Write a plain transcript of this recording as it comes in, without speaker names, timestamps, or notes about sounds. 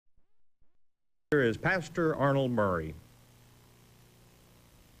Here is Pastor Arnold Murray.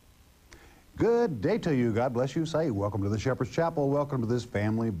 Good day to you. God bless you. Say, welcome to the Shepherd's Chapel. Welcome to this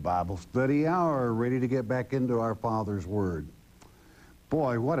family Bible study hour. Ready to get back into our Father's Word.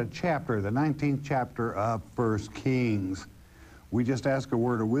 Boy, what a chapter, the 19th chapter of 1 Kings. We just asked a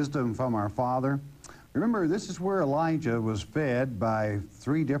word of wisdom from our Father. Remember, this is where Elijah was fed by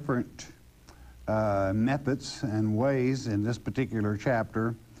three different methods and ways in this particular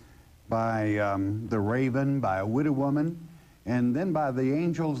chapter. By the raven, by a widow woman, and then by the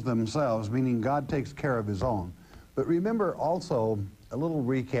angels themselves, meaning God takes care of his own. But remember also, a little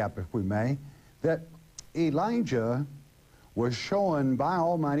recap if we may, that Elijah was shown by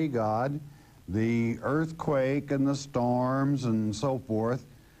Almighty God the earthquake and the storms and so forth,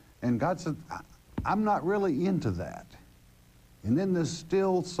 and God said, I'm not really into that. And then this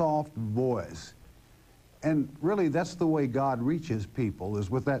still soft voice. And really, that's the way God reaches people,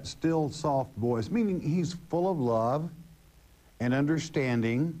 is with that still, soft voice, meaning he's full of love and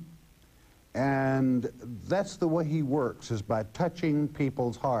understanding, and that's the way he works, is by touching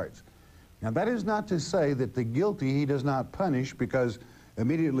people's hearts. Now, that is not to say that the guilty he does not punish, because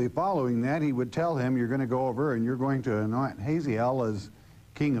immediately following that, he would tell him, you're going to go over and you're going to anoint Hazael as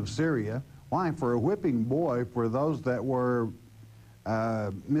king of Syria. Why? For a whipping boy for those that were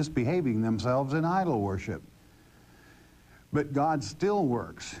misbehaving themselves in idol worship. But God still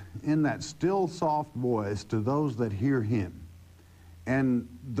works in that still soft voice to those that hear him. And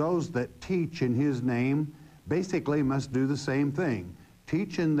those that teach in his name basically must do the same thing.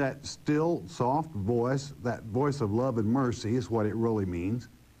 Teach in that still soft voice, that voice of love and mercy is what it really means.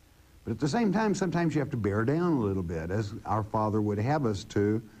 But at the same time, sometimes you have to bear down a little bit, as our Father would have us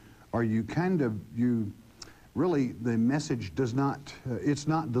to, or you really, the message does not, it's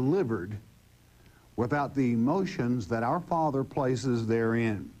not delivered without the emotions that our Father places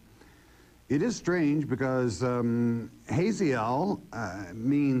therein. It is strange because Hazael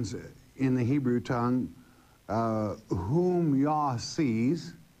means in the Hebrew tongue, whom Yah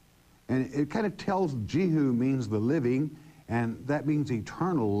sees, and it kind of tells Jehu means the living, and that means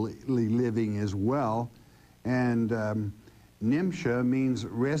eternally living as well. And Nimsha means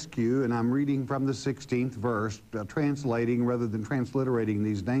rescue, and I'm reading from the 16th verse, translating rather than transliterating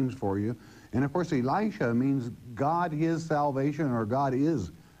these names for you. And of course, Elisha means God his salvation, or God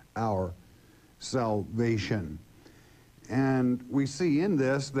is our salvation. And we see in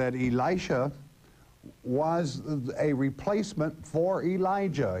this that Elisha was a replacement for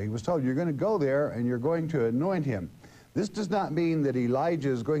Elijah. He was told, you're going to go there and you're going to anoint him. This does not mean that Elijah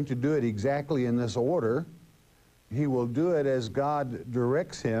is going to do it exactly in this order. He will do it as God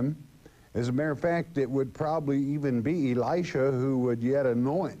directs him. As a matter of fact, it would probably even be Elisha who would yet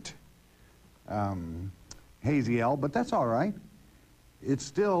anoint Hazael, but that's all right. It's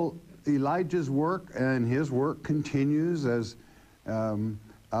still Elijah's work, and his work continues as when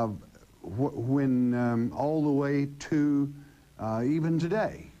all the way to even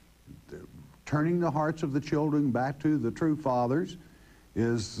today. Turning the hearts of the children back to the true fathers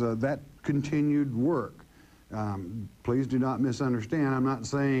is that continued work. Please do not misunderstand. I'm not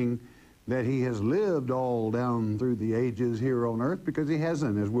saying that he has lived all down through the ages here on earth, because he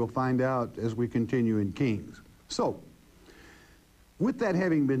hasn't, as we'll find out as we continue in Kings. So, with that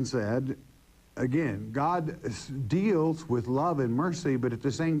having been said, again, God deals with love and mercy, but at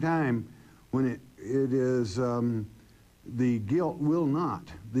the same time, when it is the guilt will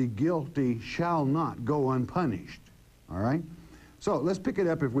not, the guilty shall not go unpunished. All right? So let's pick it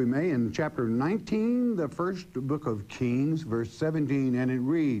up, if we may, in chapter 19, the first book of Kings, verse 17, and it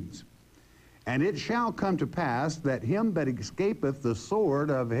reads, And it shall come to pass that him that escapeth the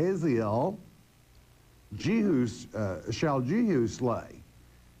sword of Hazael shall Jehu slay,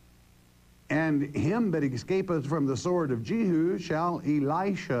 and him that escapeth from the sword of Jehu shall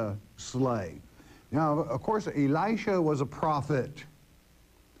Elisha slay. Now, of course, Elisha was a prophet,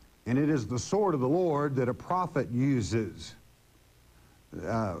 and it is the sword of the Lord that a prophet uses.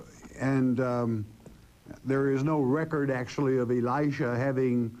 There is no record, actually, of Elisha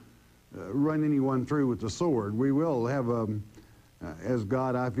having run anyone through with the sword. We will have, as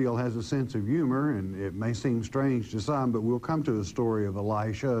God, I feel, has a sense of humor, and it may seem strange to some, but we'll come to the story of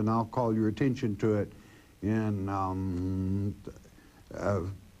Elisha, and I'll call your attention to it in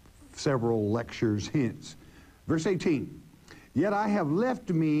several lectures hence. Verse 18, Yet I have left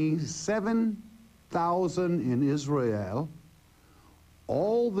me 7,000 in Israel,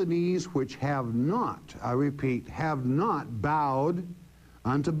 all the knees which have not, I repeat, have not bowed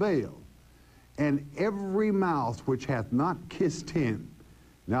unto Baal, and every mouth which hath not kissed him.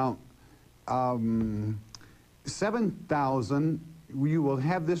 Now, 7,000 you will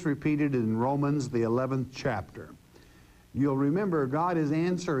have this repeated in Romans, the 11th chapter. You'll remember God is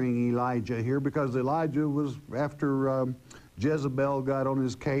answering Elijah here because Elijah was, after Jezebel got on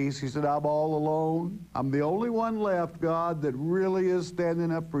his case, he said, I'm all alone. I'm the only one left, God, that really is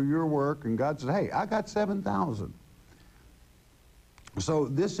standing up for your work. And God said, hey, I got 7,000. So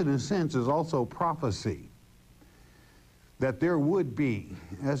this, in a sense, is also prophecy, that there would be,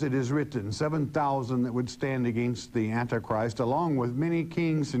 as it is written, 7,000 that would stand against the Antichrist, along with many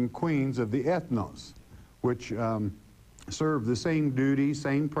kings and queens of the ethnos, which serve the same duty,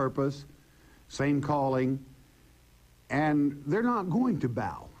 same purpose, same calling, and they're not going to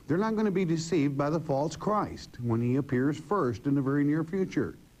bow. They're not going to be deceived by the false Christ when he appears first in the very near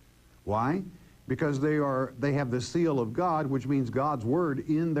future. Why? Because they have the seal of God, which means God's word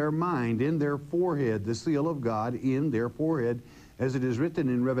in their mind, in their forehead, the seal of God in their forehead, as it is written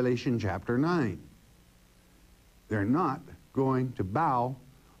in Revelation chapter 9. They're not going to bow,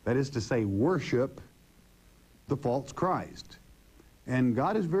 that is to say, worship the false Christ. And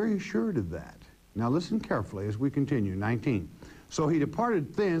God is very assured of that. Now listen carefully as we continue. 19. So he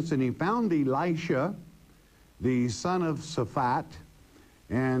departed thence, and he found Elisha, the son of Shaphat,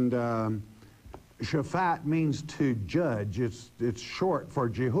 and Shaphat means to judge. It's short for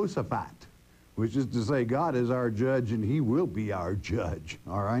Jehoshaphat, which is to say God is our judge and he will be our judge,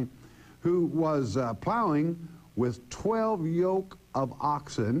 all right? Who was plowing with 12 yoke of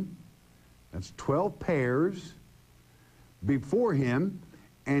oxen, that's 12 pairs, before him,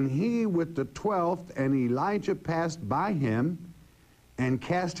 and he with the 12th, and Elijah passed by him and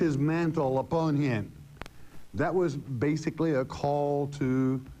cast his mantle upon him. That was basically a call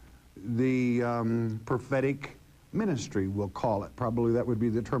to the prophetic ministry, we'll call it. Probably that would be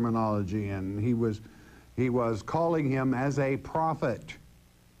the terminology. And he was calling him as a prophet.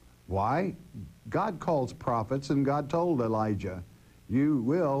 Why? God calls prophets, and God told Elijah, you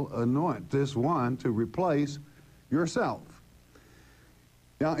will anoint this one to replace yourself.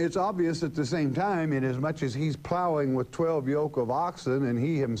 Now, it's obvious at the same time, inasmuch as he's plowing with 12 yoke of oxen, and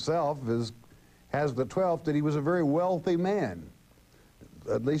he himself has the 12th, that he was a very wealthy man,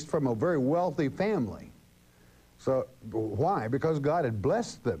 at least from a very wealthy family. So why? Because God had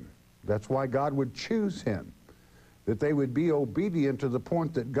blessed them. That's why God would choose him, that they would be obedient to the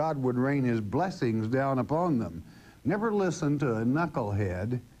point that God would rain his blessings down upon them. Never listen to a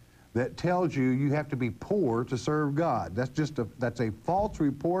knucklehead that tells you you have to be poor to serve God. That's a false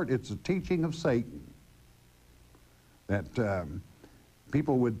report. It's a teaching of Satan. That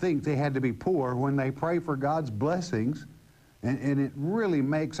people would think they had to be poor when they pray for God's blessings, and it really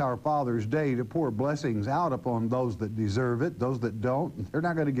makes our Father's day to pour blessings out upon those that deserve it. Those that don't, they're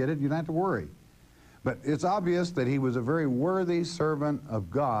not going to get it. You don't have to worry. But it's obvious that he was a very worthy servant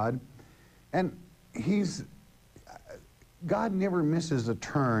of God, and God never misses a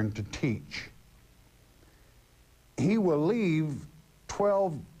turn to teach. He will leave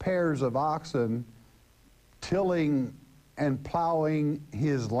 12 pairs of oxen tilling and plowing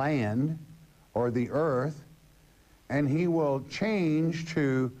his land or the earth, and he will change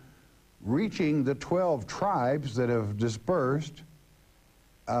to reaching the 12 tribes that have dispersed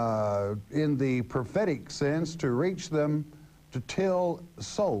in the prophetic sense, to reach them, to till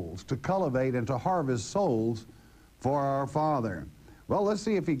souls, to cultivate and to harvest souls for our Father. Well, let's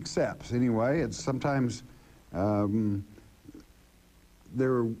see if he accepts. Anyway, it's sometimes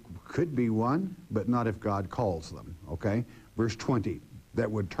there could be one, but not if God calls them, okay? Verse 20,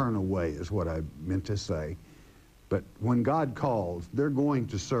 that would turn away is what I meant to say. But when God calls, they're going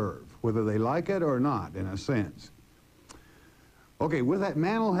to serve, whether they like it or not, in a sense. Okay, with that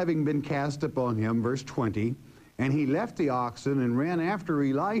mantle having been cast upon him, verse 20, and he left the oxen and ran after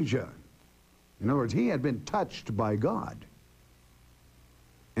Elijah. In other words, he had been touched by God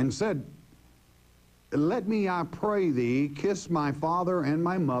and said, let me, I pray thee, kiss my father and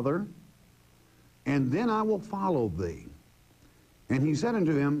my mother, and then I will follow thee. And he said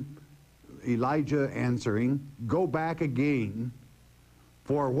unto him, Elijah answering, go back again,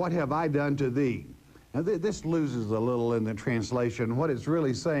 for what have I done to thee? Now this loses a little in the translation. What it's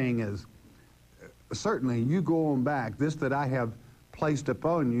really saying is, certainly you go on back, this that I have placed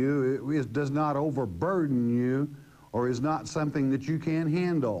upon you, it does not overburden you, or is not something that you can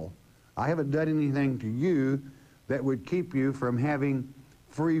handle. I haven't done anything to you that would keep you from having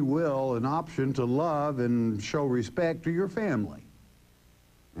free will and option to love and show respect to your family.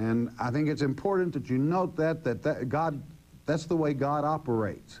 And I think it's important that you note that God, that's the way God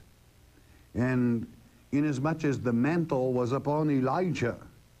operates. And inasmuch as the mantle was upon Elijah,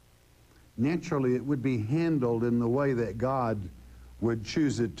 naturally it would be handled in the way that God would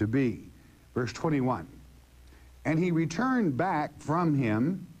choose it to be. Verse 21, And he returned back from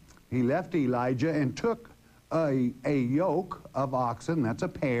him. He left Elijah and took a yoke of oxen, that's a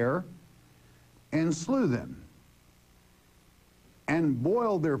pair, and slew them, and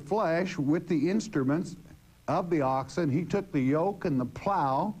boiled their flesh with the instruments of the oxen. He took the yoke and the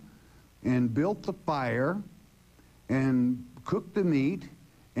plow and built the fire and cooked the meat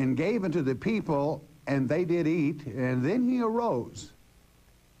and gave unto the people, and they did eat. And then he arose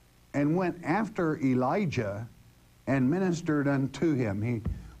and went after Elijah and ministered unto him. He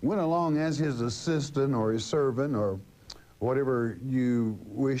went along as his assistant or his servant or whatever you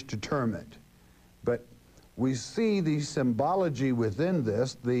wish to term it. But we see the symbology within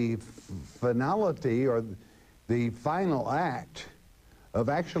this, the finality or the final act of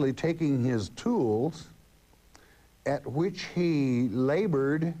actually taking his tools at which he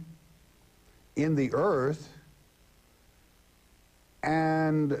labored in the earth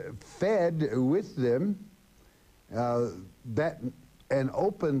and fed with them and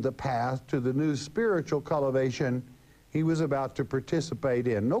opened the path to the new spiritual cultivation he was about to participate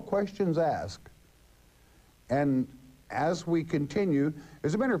in. No questions asked. And as we continue,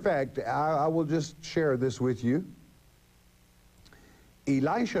 as a matter of fact, I will just share this with you.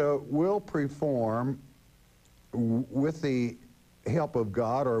 Elisha will perform, with the help of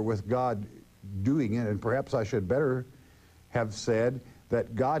God or with God doing it, and perhaps I should better have said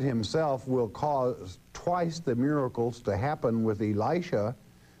that God himself will cause twice the miracles to happen with Elisha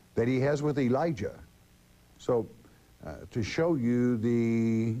that he has with Elijah. So to show you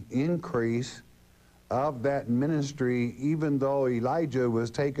the increase of that ministry, even though Elijah was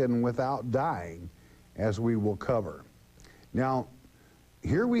taken without dying, as we will cover. Now,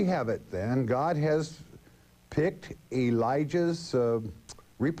 here we have it then. God has picked Elijah's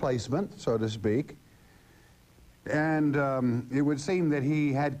replacement, so to speak, and it would seem that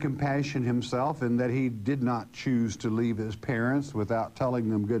he had compassion himself and that he did not choose to leave his parents without telling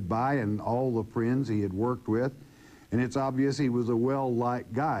them goodbye and all the friends he had worked with. And it's obvious he was a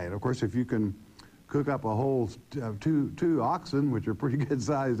well-liked guy. And of course, if you can cook up a whole two oxen, which are pretty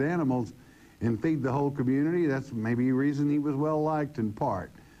good-sized animals, and feed the whole community, that's maybe a reason he was well-liked in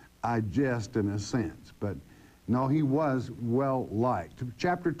part. I jest in a sense, but no, he was well-liked.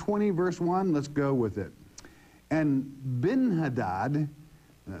 Chapter 20, verse 1, let's go with it. And Ben-Hadad,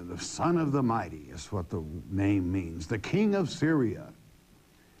 the son of the mighty, is what the name means, the king of Syria,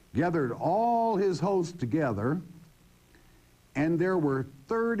 gathered all his hosts together, and there were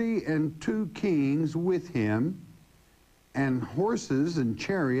 32 kings with him, and horses and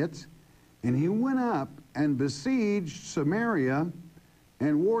chariots, and he went up and besieged Samaria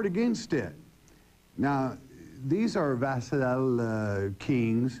and warred against it. Now, these are vassal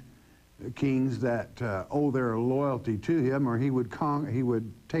kings that owe their loyalty to him, or he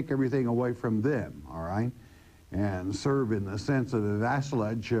would take everything away from them, all right, and serve in the sense of the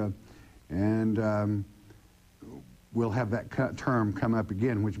vassalage, and we'll have that term come up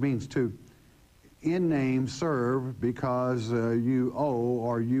again, which means to, in name, serve because you owe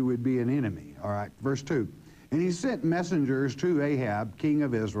or you would be an enemy. All right, verse 2. And he sent messengers to Ahab, king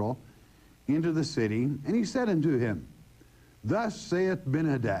of Israel, into the city, and he said unto him, Thus saith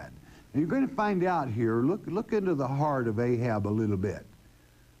Ben-Hadad. And you're going to find out here, look into the heart of Ahab a little bit.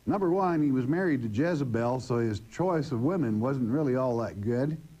 Number one, he was married to Jezebel, so his choice of women wasn't really all that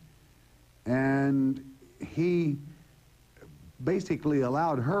good. And he basically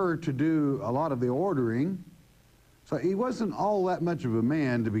allowed her to do a lot of the ordering. So he wasn't all that much of a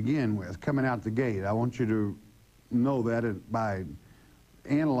man to begin with, coming out the gate. I want you to know that by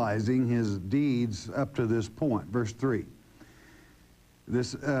analyzing his deeds up to this point. Verse 3.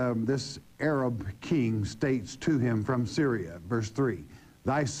 This Arab king states to him from Syria, verse 3,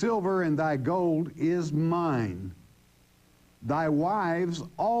 Thy silver and thy gold is mine, thy wives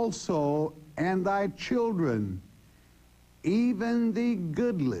also and thy children, even the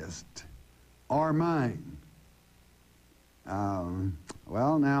good list are mine.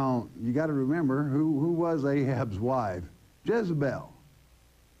 Well, now, you got to remember, who was Ahab's wife? Jezebel.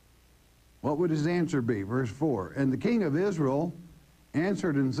 What would his answer be? Verse 4, And the king of Israel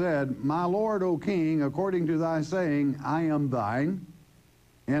answered and said, My lord, O king, according to thy saying, I am thine,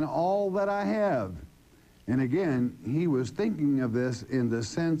 and all that I have. And again, he was thinking of this in the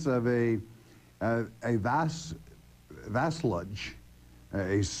sense of a vassalage,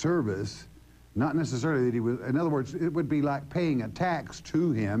 a service, not necessarily that he was, in other words, it would be like paying a tax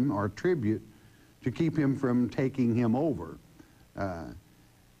to him or tribute to keep him from taking him over.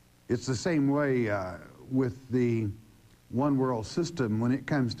 It's the same way with the one world system when it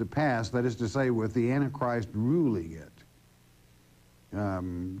comes to pass, that is to say with the Antichrist ruling it.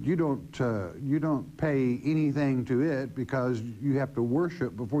 You don't pay anything to it because you have to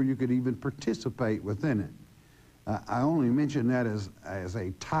worship before you could even participate within it. I only mention that as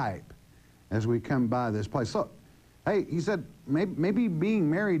a type as we come by this place. So, hey, he said, maybe being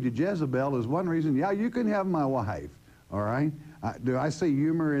married to Jezebel is one reason. Yeah, you can have my wife, all right? Do I see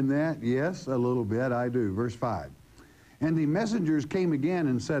humor in that? Yes, a little bit, I do. Verse 5. And the messengers came again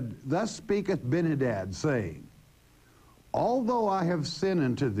and said, Thus speaketh Benhadad, saying, Although I have sinned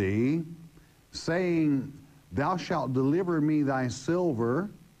unto thee, saying, Thou shalt deliver me thy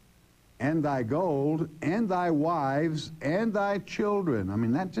silver, and thy gold, and thy wives, and thy children. I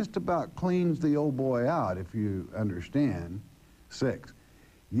mean, that just about cleans the old boy out, if you understand. 6.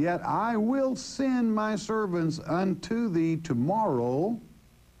 Yet I will send my servants unto thee tomorrow,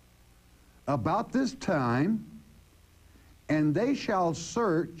 about this time, and they shall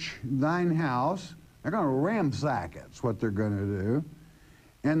search thine house. They're going to ransack it, that's what they're going to do.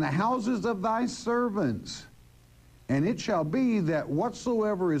 And the houses of thy servants. And it shall be that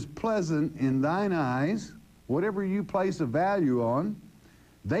whatsoever is pleasant in thine eyes, whatever you place a value on,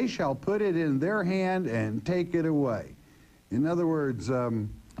 they shall put it in their hand and take it away. In other words,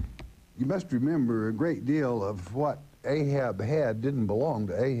 you must remember a great deal of what Ahab had didn't belong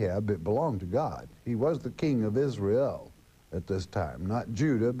to Ahab, it belonged to God. He was the king of Israel at this time, not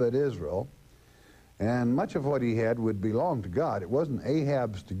Judah, but Israel. And much of what he had would belong to God. It wasn't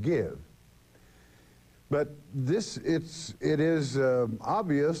Ahab's to give. But it is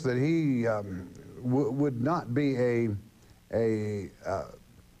obvious that he would not be a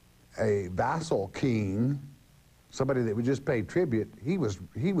vassal king, somebody that would just pay tribute. He was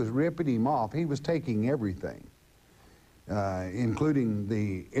ripping him off. He was taking everything, including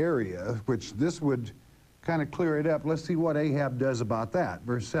the area, which this would kind of clear it up. Let's see what Ahab does about that.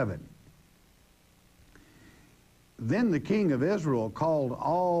 Verse 7. Then the king of Israel called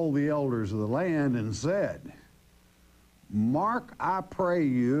all the elders of the land and said, Mark, I pray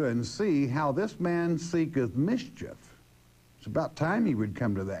you, and see how this man seeketh mischief. It's about time he would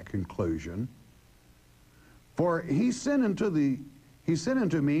come to that conclusion. For he sent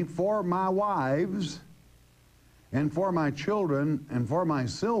unto me for my wives, and for my children, and for my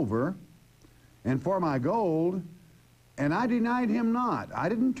silver, and for my gold, and I denied him not. I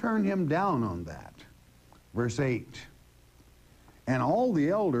didn't turn him down on that. Verse 8, and all the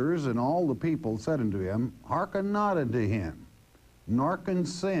elders and all the people said unto him, Hearken not unto him, nor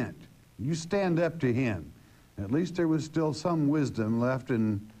consent. You stand up to him. At least there was still some wisdom left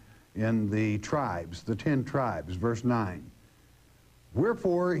in the tribes, the 10 tribes. Verse 9,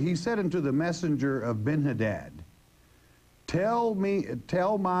 Wherefore he said unto the messenger of Benhadad, Tell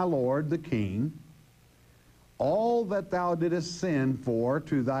my lord the king, all that thou didst send for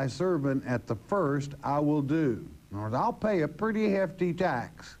to thy servant at the first I will do. In other words, I'll pay a pretty hefty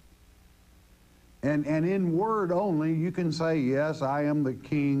tax. And in word only, you can say, yes, I am the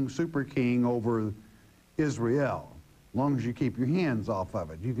king, super king over Israel. As long as you keep your hands off of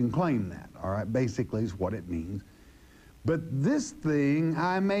it, you can claim that. All right, basically is what it means. But this thing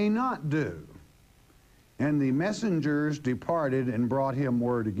I may not do. And the messengers departed and brought him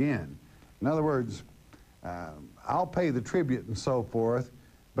word again. In other words, I'll pay the tribute and so forth,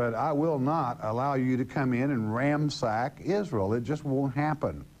 but I will not allow you to come in and ransack Israel. It just won't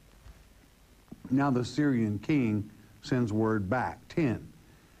happen. Now the Syrian king sends word back. 10.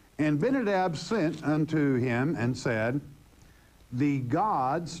 And Benhadad sent unto him and said, The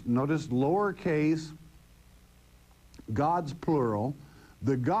gods, notice lowercase, gods plural,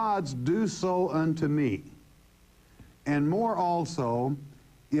 the gods do so unto me, and more also,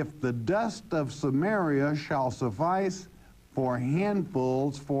 if the dust of Samaria shall suffice for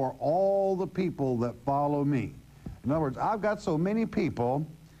handfuls for all the people that follow me. In other words, I've got so many people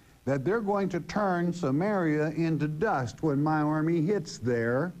that they're going to turn Samaria into dust when my army hits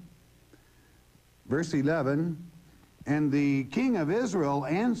there. Verse 11, and the king of Israel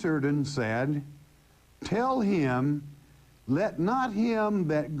answered and said, Tell him, let not him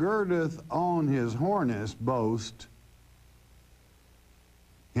that girdeth on his harness boast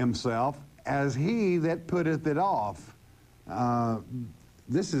himself as he that putteth it off.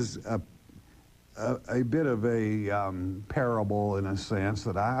 This is a bit of a parable in a sense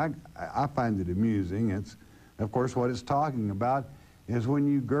that I find it amusing. It's, of course, what it's talking about is when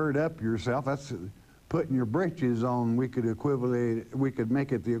you gird up yourself, that's putting your britches on. We could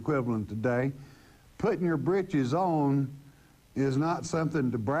make it the equivalent today. Putting your britches on is not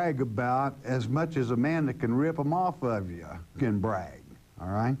something to brag about as much as a man that can rip them off of you can brag. All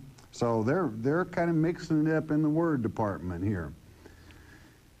right? So they're kind of mixing it up in the word department here.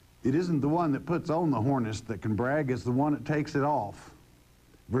 It isn't the one that puts on the harness that can brag, it's the one that takes it off.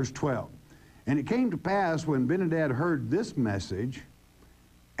 Verse 12. And it came to pass when Ben-hadad heard this message,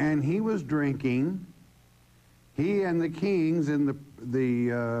 and he was drinking, he and the kings in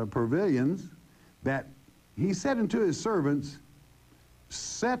the pavilions, that he said unto his servants,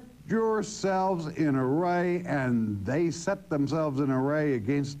 set yourselves in array, and they set themselves in array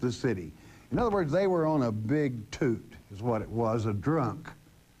against the city. In other words, they were on a big toot, is what it was, a drunk.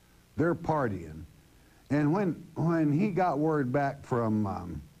 They're partying. And when he got word back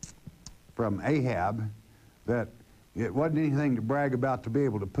from Ahab that it wasn't anything to brag about to be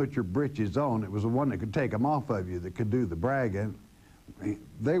able to put your britches on, it was the one that could take them off of you that could do the bragging,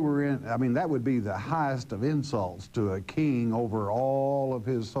 they were in, I mean, that would be the highest of insults to a king over all of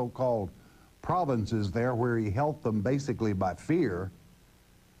his so-called provinces there, where he held them basically by fear.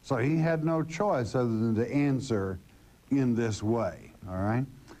 So he had no choice other than to answer in this way, all right?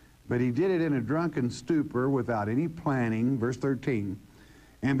 But he did it in a drunken stupor without any planning. Verse 13,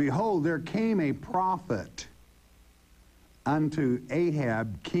 and behold, there came a prophet unto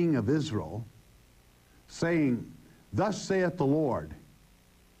Ahab, king of Israel, saying, thus saith the Lord,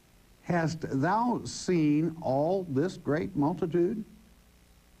 hast thou seen all this great multitude?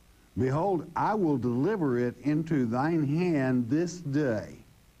 Behold, I will deliver it into thine hand this day,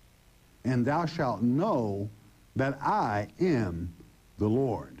 and thou shalt know that I am the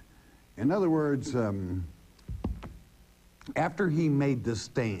Lord. In other words, after he made the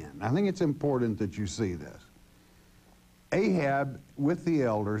stand, I think it's important that you see this. Ahab with the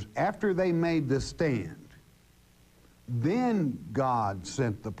elders, after they made the stand, then God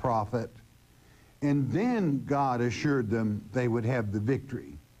sent the prophet, and then God assured them they would have the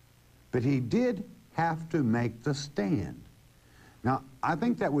victory. But he did have to make the stand. Now, I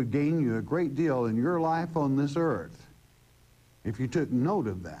think that would gain you a great deal in your life on this earth if you took note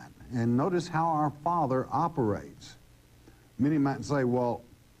of that. And notice how our Father operates. Many might say, well,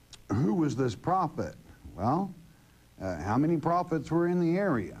 who was this prophet? Well, how many prophets were in the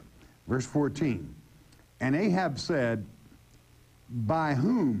area? Verse 14. And Ahab said, by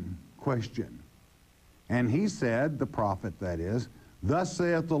whom? Question. And he said, the prophet that is, thus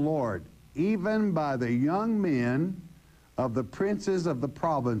saith the Lord, even by the young men of the princes of the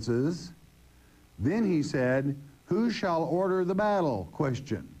provinces. Then he said, who shall order the battle?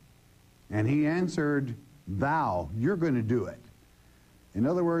 Question. And he answered, thou, you're going to do it. In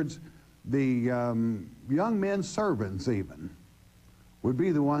other words, the young men's servants even would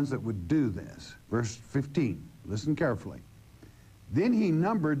be the ones that would do this. Verse 15, listen carefully. Then he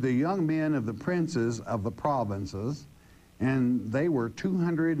numbered the young men of the princes of the provinces, and they were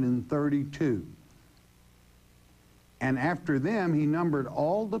 232. And after them he numbered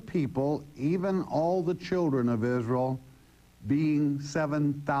all the people, even all the children of Israel, being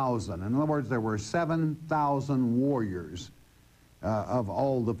 7,000. In other words, there were 7,000 warriors of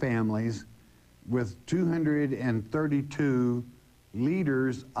all the families, with 232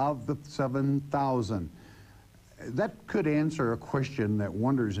 leaders of the 7,000. That could answer a question that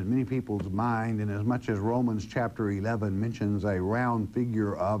wanders in many people's mind, and as much as Romans chapter 11 mentions a round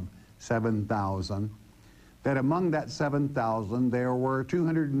figure of 7,000, that among that 7,000 there were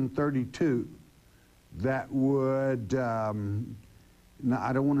 232 that would, now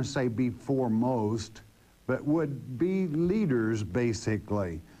I don't want to say be foremost, but would be leaders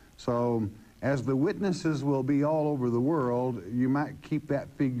basically. So as the witnesses will be all over the world, you might keep that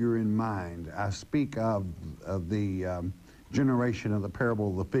figure in mind. I speak of the generation of the parable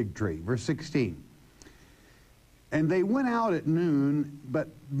of the fig tree. Verse 16. And they went out at noon, but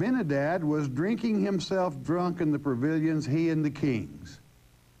Ben-hadad was drinking himself drunk in the pavilions, he and the kings.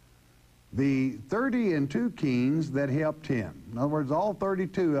 The 32 kings that helped him. In other words, all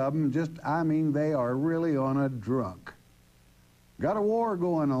 32 of them, they are really on a drunk. Got a war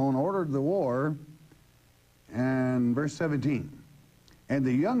going on, ordered the war, and verse 17. And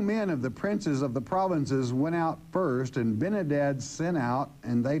the young men of the princes of the provinces went out first, and Ben-hadad sent out,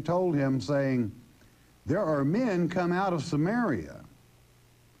 and they told him, saying, there are men come out of Samaria.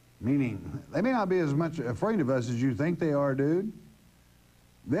 Meaning, they may not be as much afraid of us as you think they are, dude.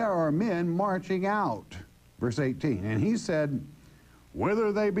 There are men marching out. Verse 18. And he said,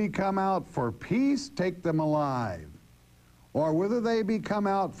 whether they be come out for peace, take them alive. Or whether they be come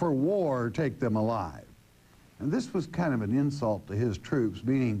out for war, take them alive. And this was kind of an insult to his troops,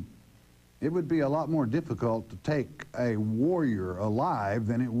 meaning it would be a lot more difficult to take a warrior alive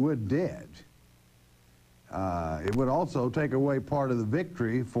than it would dead. It would also take away part of the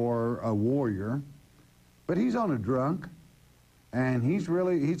victory for a warrior. But he's on a drunk, and he's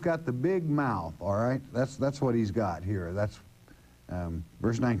got the big mouth, all right? That's what he's got here. That's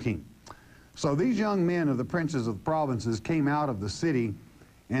verse 19. So these young men of the princes of the provinces came out of the city,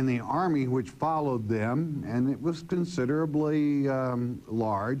 and the army which followed them, and it was considerably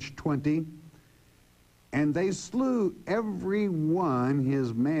large, 20. And they slew every one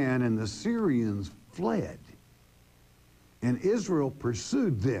his man, and the Syrians fled. And Israel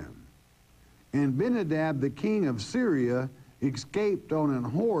pursued them. And Benadab, the king of Syria, escaped on a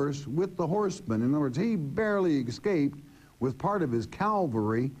horse with the horsemen. In other words, he barely escaped with part of his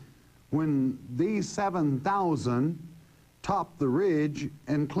cavalry when these 7,000 topped the ridge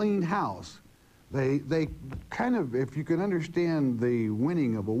and cleaned house. They kind of, if you can understand the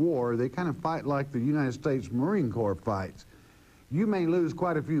winning of a war, they kind of fight like the United States Marine Corps fights. You may lose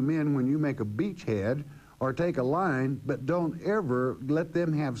quite a few men when you make a beachhead or take a line, but don't ever let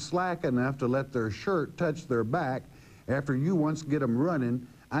them have slack enough to let their shirt touch their back after you once get them running.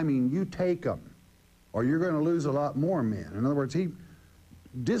 I mean, you take them, or you're going to lose a lot more men. In other words, he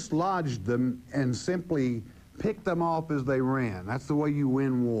dislodged them and simply picked them off as they ran. That's the way you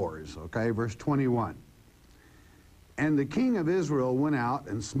win wars, okay? Verse 21. And the king of Israel went out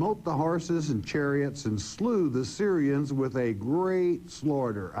and smote the horses and chariots and slew the Syrians with a great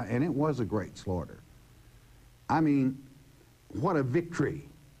slaughter. And it was a great slaughter. I mean, what a victory.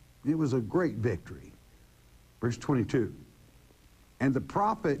 It was a great victory. Verse 22. And the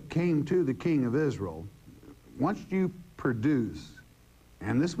prophet came to the king of Israel. Once you produce,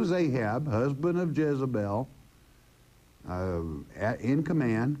 and this was Ahab, husband of Jezebel, in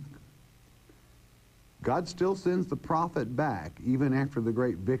command, God still sends the prophet back even after the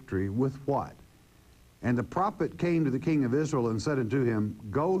great victory with what? And the prophet came to the king of Israel and said unto him,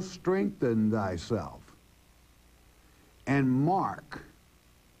 Go strengthen thyself and mark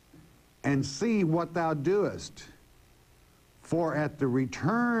and see what thou doest. For at the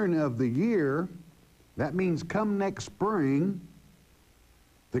return of the year, that means come next spring,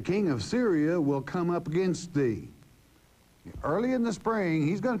 the king of Syria will come up against thee. Early in the spring,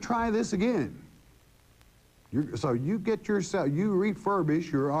 he's going to try this again. So you get yourself, you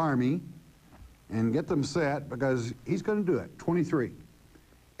refurbish your army and get them set, because he's going to do it. 23.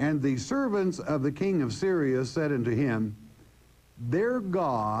 And the servants of the king of Syria said unto him, Their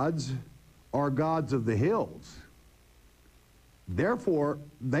gods are gods of the hills. Therefore,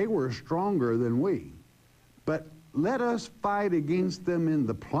 they were stronger than we. But let us fight against them in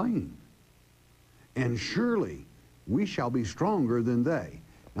the plain, and surely we shall be stronger than they.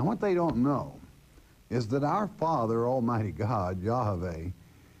 Now, what they don't know is that our Father, Almighty God, Yahweh,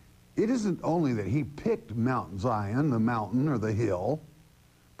 it isn't only that he picked Mount Zion, the mountain or the hill,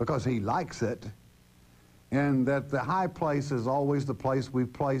 because he likes it, and that the high place is always the place we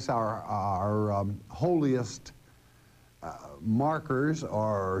place our holiest markers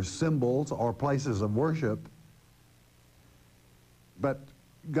or symbols or places of worship. But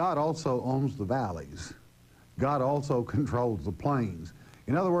God also owns the valleys. God also controls the plains.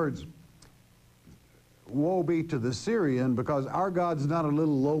 In other words, woe be to the Syrian, because our God's not a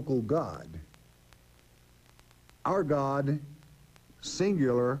little local God. Our God,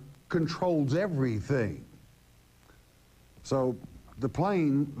 singular, controls everything. So the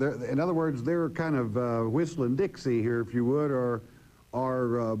plain, in other words, they're kind of whistling Dixie here, if you would, or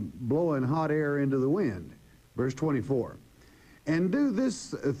blowing hot air into the wind. Verse 24. And do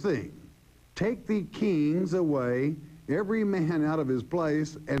this thing, take the kings away, every man out of his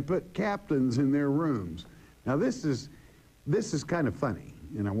place, and put captains in their rooms. Now this is kind of funny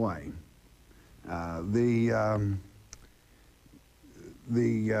in a way.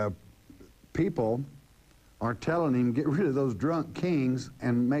 The people are telling him, get rid of those drunk kings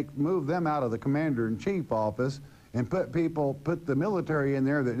and move them out of the commander-in-chief office and put the military in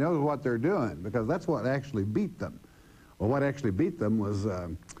there that knows what they're doing, because that's what actually beat them. Well, what actually beat them was,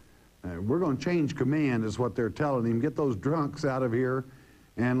 we're going to change command, is what they're telling him. Get those drunks out of here,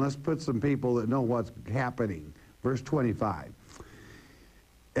 and let's put some people that know what's happening. Verse 25.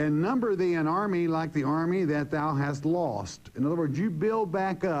 And number thee an army like the army that thou hast lost. In other words, you build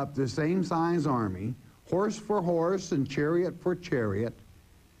back up the same size army, horse for horse and chariot for chariot,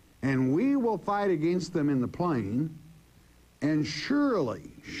 and we will fight against them in the plain, and surely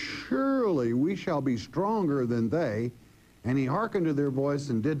we shall be stronger than they. And he hearkened to their voice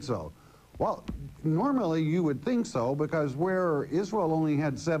and did so. Well, normally you would think so, because where Israel only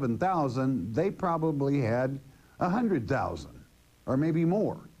had 7,000, they probably had 100,000, or maybe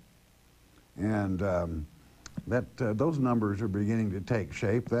more. And those numbers are beginning to take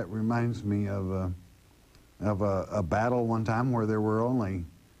shape. That reminds me of a battle one time where there were only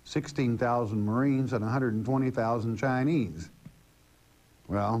 16,000 Marines and 120,000 Chinese.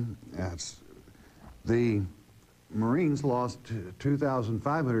 Well, the Marines lost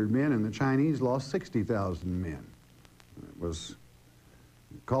 2,500 men, and the Chinese lost 60,000 men. It was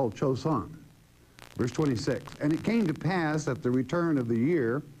called Chosun. Verse 26, and it came to pass at the return of the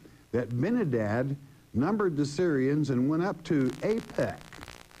year that Ben-hadad numbered the Syrians and went up to Aphek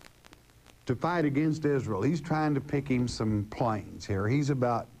to fight against Israel. He's trying to pick him some plains here. He's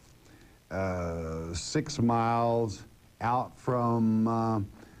about 6 miles out from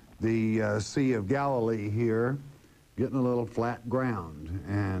the Sea of Galilee here, getting a little flat ground.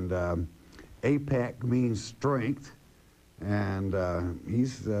 And Aphek means strength, and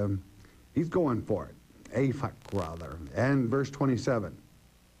he's going for it. Aphek, rather. And verse 27.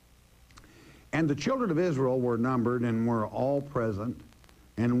 And the children of Israel were numbered and were all present,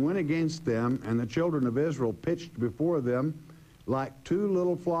 and went against them, and the children of Israel pitched before them like 2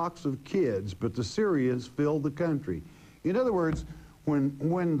 little flocks of kids, but the Syrians filled the country. In other words,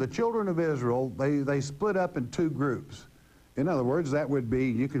 when the children of Israel, they split up in 2 groups. In other words, that would be,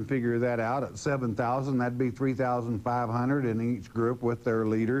 you can figure that out, at 7,000, that'd be 3,500 in each group with their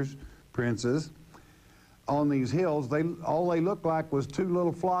leaders, princes. On these hills, all they looked like was 2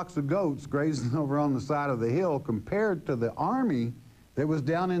 little flocks of goats grazing over on the side of the hill compared to the army that was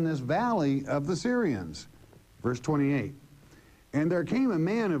down in this valley of the Syrians. Verse 28, and there came a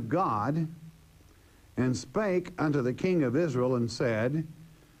man of God and spake unto the king of Israel and said,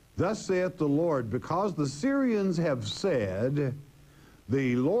 thus saith the Lord, because the Syrians have said,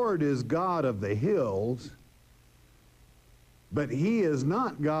 the Lord is God of the hills, but he is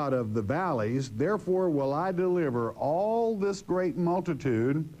not God of the valleys, therefore will I deliver all this great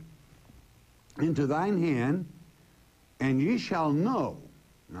multitude into thine hand, and ye shall know.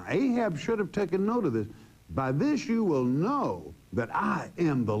 Now Ahab should have taken note of this. By this you will know that I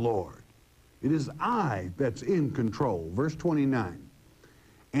am the Lord. It is I that's in control. Verse 29.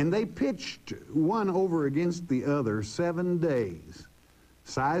 And they pitched one over against the other 7 days,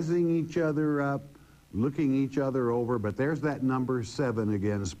 sizing each other up, looking each other over, but there's that number 7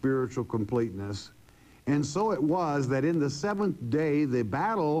 again, spiritual completeness. And so it was that in the 7th day the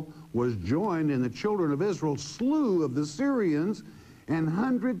battle was joined, and the children of Israel slew of the Syrians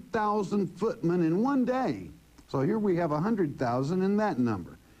 100,000 footmen in 1 day. So here we have 100,000 in that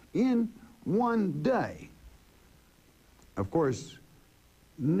number, in 1 day. Of course,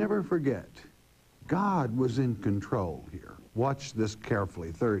 never forget, God was in control here. Watch this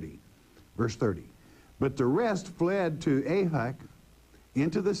carefully, 30, verse 30. But the rest fled to Aphek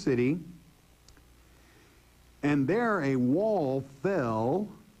into the city, and there a wall fell,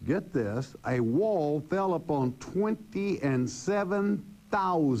 get this, a wall fell upon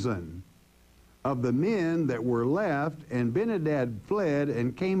 27,000 of the men that were left, and Ben-hadad fled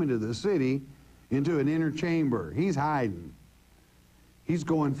and came into the city into an inner chamber. He's hiding. He's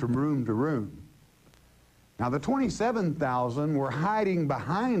going from room to room. Now the 27,000 were hiding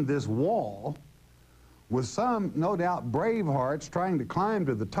behind this wall, with some, no doubt, brave hearts trying to climb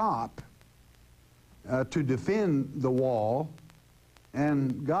to the top to defend the wall.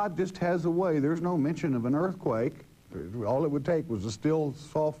 And God just has a way. There's no mention of an earthquake. All it would take was a still,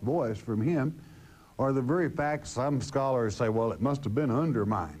 soft voice from him, or the very fact some scholars say, well, it must have been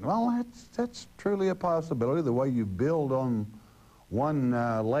undermined. Well, that's truly a possibility, the way you build on one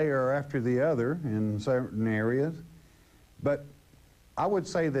layer after the other in certain areas. But I would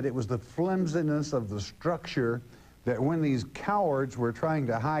say that it was the flimsiness of the structure that when these cowards were trying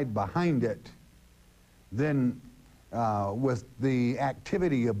to hide behind it, then with the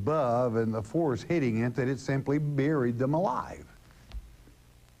activity above and the force hitting it, that it simply buried them alive.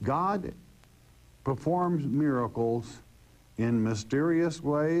 God performs miracles in mysterious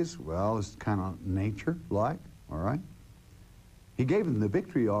ways. Well, it's kind of nature-like, all right? He gave them the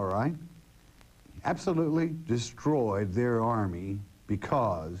victory, all right. Absolutely destroyed their army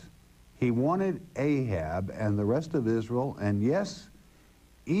because he wanted Ahab and the rest of Israel, and yes,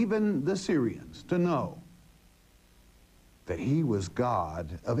 even the Syrians, to know that he was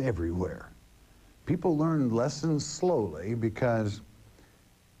God of everywhere. People learned lessons slowly because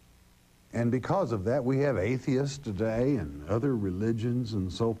of that, we have atheists today and other religions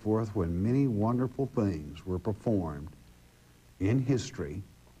and so forth, when many wonderful things were performed in history,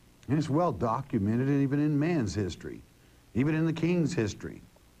 and it's well documented, and even in man's history, even in the king's history.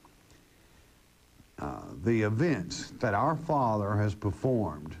 The events that our Father has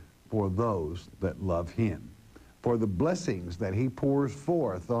performed for those that love him, for the blessings that he pours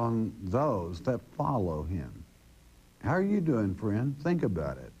forth on those that follow him. How are you doing, friend? Think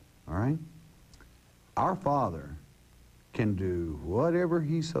about it, all right? Our Father can do whatever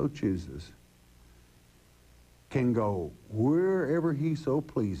he so chooses, can go wherever he so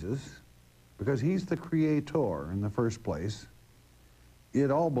pleases, because he's the creator in the first place. It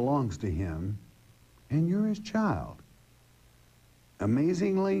all belongs to him, and you're his child.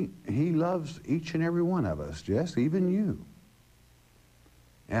 amazingly, he loves each and every one of us, Jess, even you.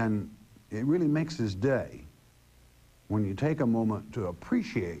 And it really makes his day when you take a moment to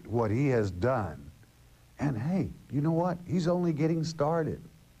appreciate what he has done. And hey, you know what? He's only getting started.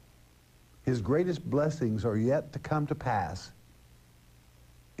 His greatest blessings are yet to come to pass.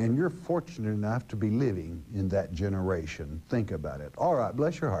 And you're fortunate enough to be living in that generation. Think about it. All right,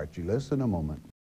 bless your heart. You listen a moment.